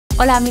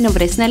Hola, mi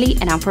nombre es Nelly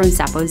and I'm from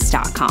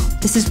Zappos.com.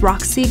 This is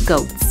Roxy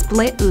Goat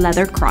Split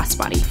Leather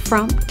Crossbody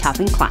from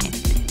Calvin Klein.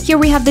 Here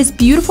we have this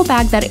beautiful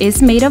bag that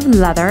is made of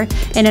leather,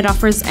 and it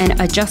offers an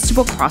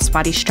adjustable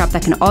crossbody strap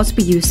that can also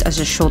be used as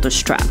a shoulder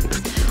strap.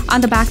 On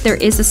the back there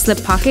is a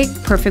slip pocket,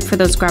 perfect for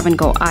those grab and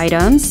go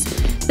items.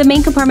 The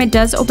main compartment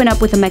does open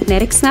up with a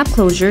magnetic snap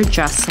closure,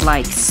 just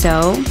like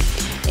so.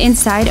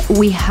 Inside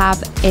we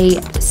have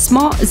a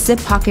small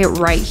zip pocket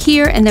right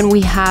here, and then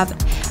we have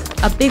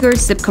a bigger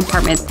zip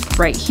compartment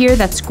right here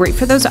that's great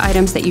for those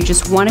items that you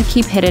just want to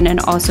keep hidden and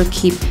also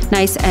keep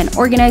nice and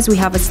organized. We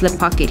have a slip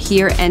pocket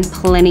here and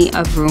plenty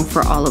of room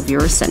for all of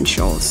your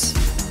essentials.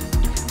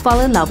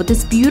 Fall in love with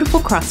this beautiful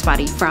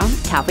crossbody from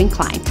Calvin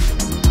Klein.